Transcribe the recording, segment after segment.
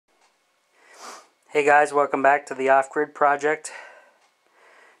Hey guys, welcome back to the off-grid project.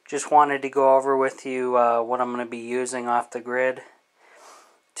 Just wanted to go over with you what I'm going to be using off the grid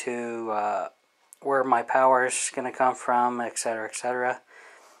to where my power is going to come from, etc, etc.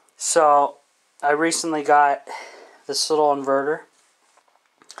 So I recently got this little inverter,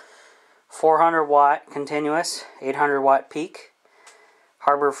 400 watt continuous, 800 watt peak,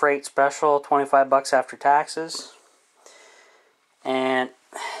 Harbour freight special, 25 bucks after taxes. And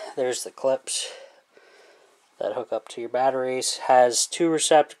there's the clips that hook up to your batteries. Has two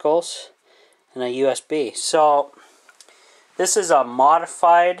receptacles and a USB. So this is a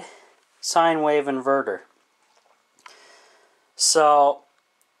modified sine wave inverter. So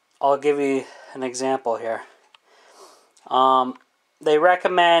I'll give you an example here. They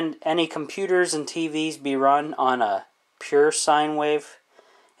recommend any computers and TVs be run on a pure sine wave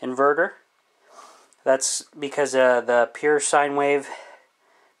inverter. That's because the pure sine wave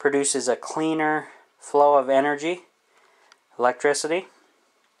produces a cleaner flow of energy, electricity.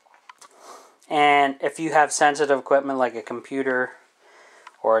 And if you have sensitive equipment like a computer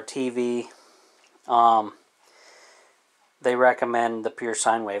or a TV, they recommend the pure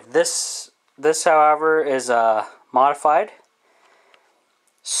sine wave. This however is modified.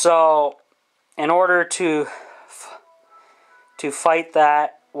 So in order to fight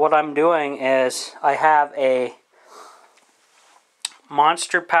that, what I'm doing is I have a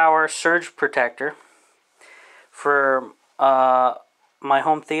Monster Power surge protector for my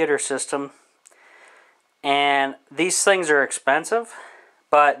home theater system, and these things are expensive,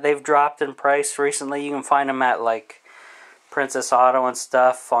 but they've dropped in price recently. You can find them at like Princess Auto and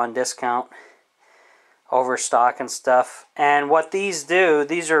stuff on discount, overstock and stuff. And what these do,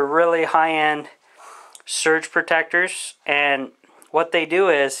 these are really high-end surge protectors, and what they do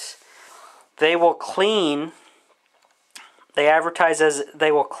is they will clean, they advertise as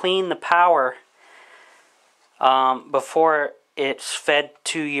they will clean the power before it's fed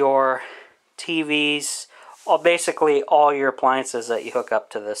to your TVs, or basically all your appliances that you hook up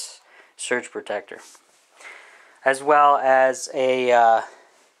to this surge protector. As well as a, I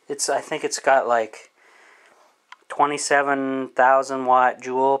think it's got like 27,000 watt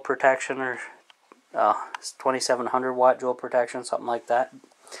joule protection, or 2,700 watt joule protection, something like that.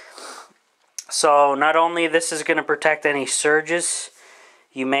 So not only this is going to protect any surges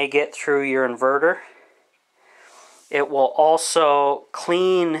you may get through your inverter, it will also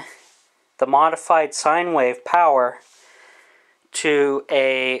clean the modified sine wave power to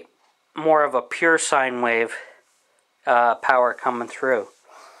a more of a pure sine wave power coming through.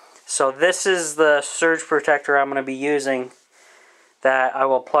 So this is the surge protector I'm going to be using, that I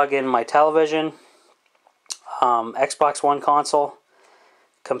will plug in my television, Xbox One console,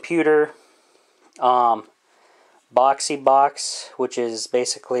 computer, Boxy box, which is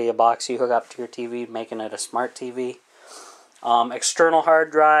basically a box you hook up to your TV, making it a smart TV, external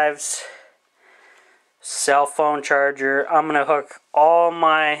hard drives, cell phone charger. I'm going to hook all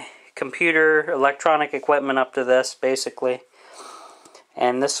my computer electronic equipment up to this, basically,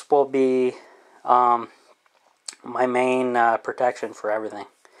 and this will be my main protection for everything.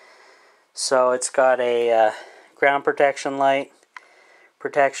 So it's got a ground protection light,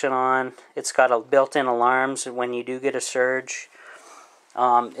 protection on. It's got a built-in alarms when you do get a surge.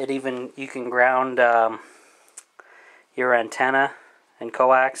 You can ground your antenna and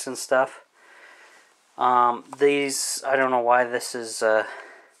coax and stuff. These, I don't know why this is, I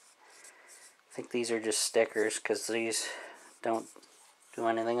think these are just stickers, because these don't do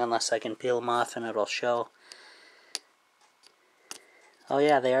anything unless I can peel them off and it'll show. Oh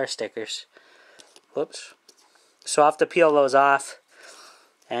yeah, they are stickers. Whoops. So I'll have to peel those off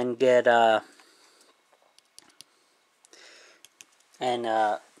and get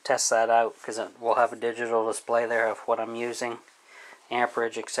test that out, because we'll have a digital display there of what I'm using,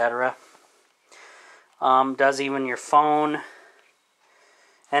 amperage, etc. Does even your phone,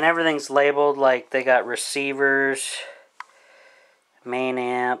 and everything's labeled, like they got receivers, main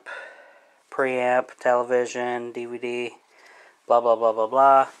amp, preamp, television, DVD, blah blah blah blah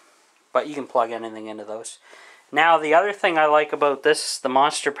blah, but you can plug anything into those. Now, the other thing I like about this, the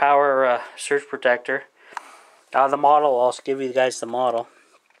Monster Power surge protector, the model, I'll give you guys the model.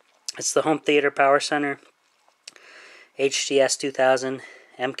 It's the Home Theater Power Center HTS 2000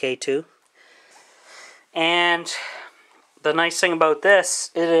 MK2. And the nice thing about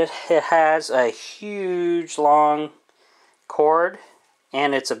this, it has a huge long cord,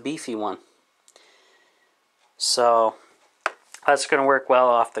 and it's a beefy one. So that's going to work well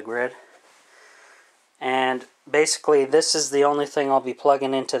off the grid. And basically, this is the only thing I'll be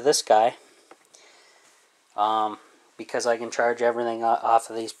plugging into this guy, because I can charge everything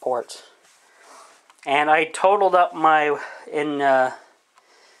off of these ports. And I totaled up my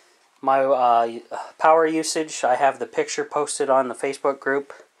power usage. I have the picture posted on the Facebook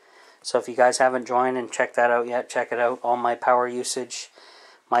group. So if you guys haven't joined and checked that out yet, check it out. All my power usage,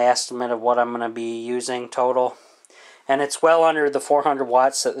 my estimate of what I'm going to be using total. And it's well under the 400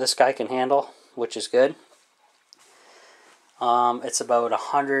 watts that this guy can handle, which is good. It's about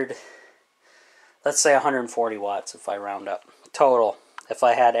 100, let's say 140 watts if I round up. Total, if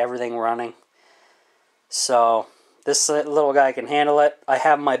I had everything running. So this little guy can handle it. I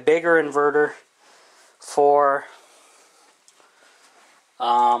have my bigger inverter for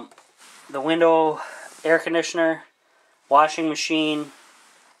the window air conditioner, washing machine,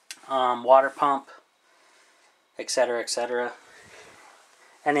 water pump, etc., etc.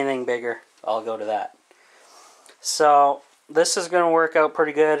 Anything bigger, I'll go to that. So this is going to work out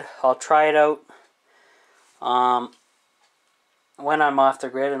pretty good. I'll try it out when I'm off the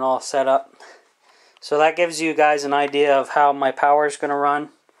grid and all set up. So that gives you guys an idea of how my power is going to run,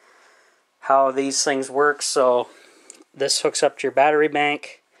 how these things work. So this hooks up to your battery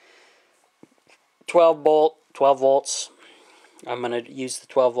bank. 12 volts. I'm going to use the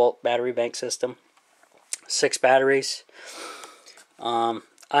 12 volt battery bank system. 6 batteries. I'm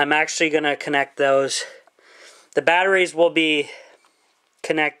actually going to connect those. The batteries will be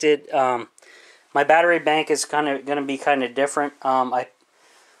connected. My battery bank is going to be kind of different. I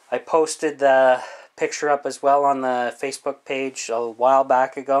posted the picture up as well on the Facebook page a while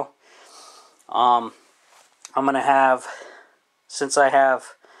back ago. I'm going to have, since I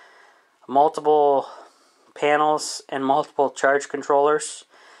have multiple panels and multiple charge controllers,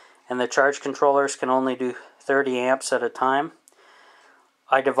 and the charge controllers can only do 30 amps at a time,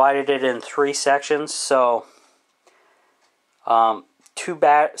 I divided it in 3 sections. So so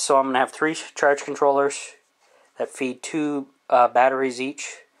I'm going to have 3 charge controllers that feed 2 batteries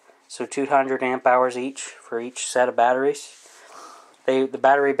each, so 200 amp hours each for each set of batteries. The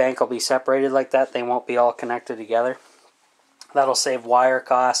battery bank will be separated like that. They won't be all connected together. That'll save wire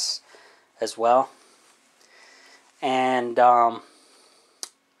costs as well. And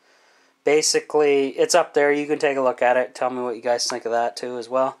basically, it's up there. You can take a look at it. Tell me what you guys think of that too as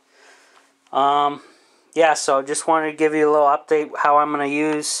well. Yeah, so just wanted to give you a little update how I'm going to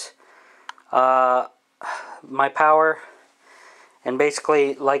use my power. And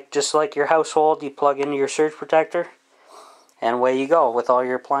basically, just like your household, you plug into your surge protector, and away you go with all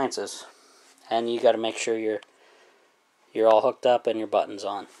your appliances. And you got to make sure you're all hooked up and your buttons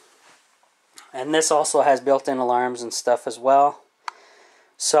on. And this also has built-in alarms and stuff as well.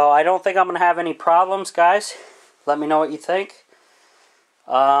 So I don't think I'm going to have any problems, guys. Let me know what you think.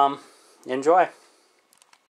 Enjoy.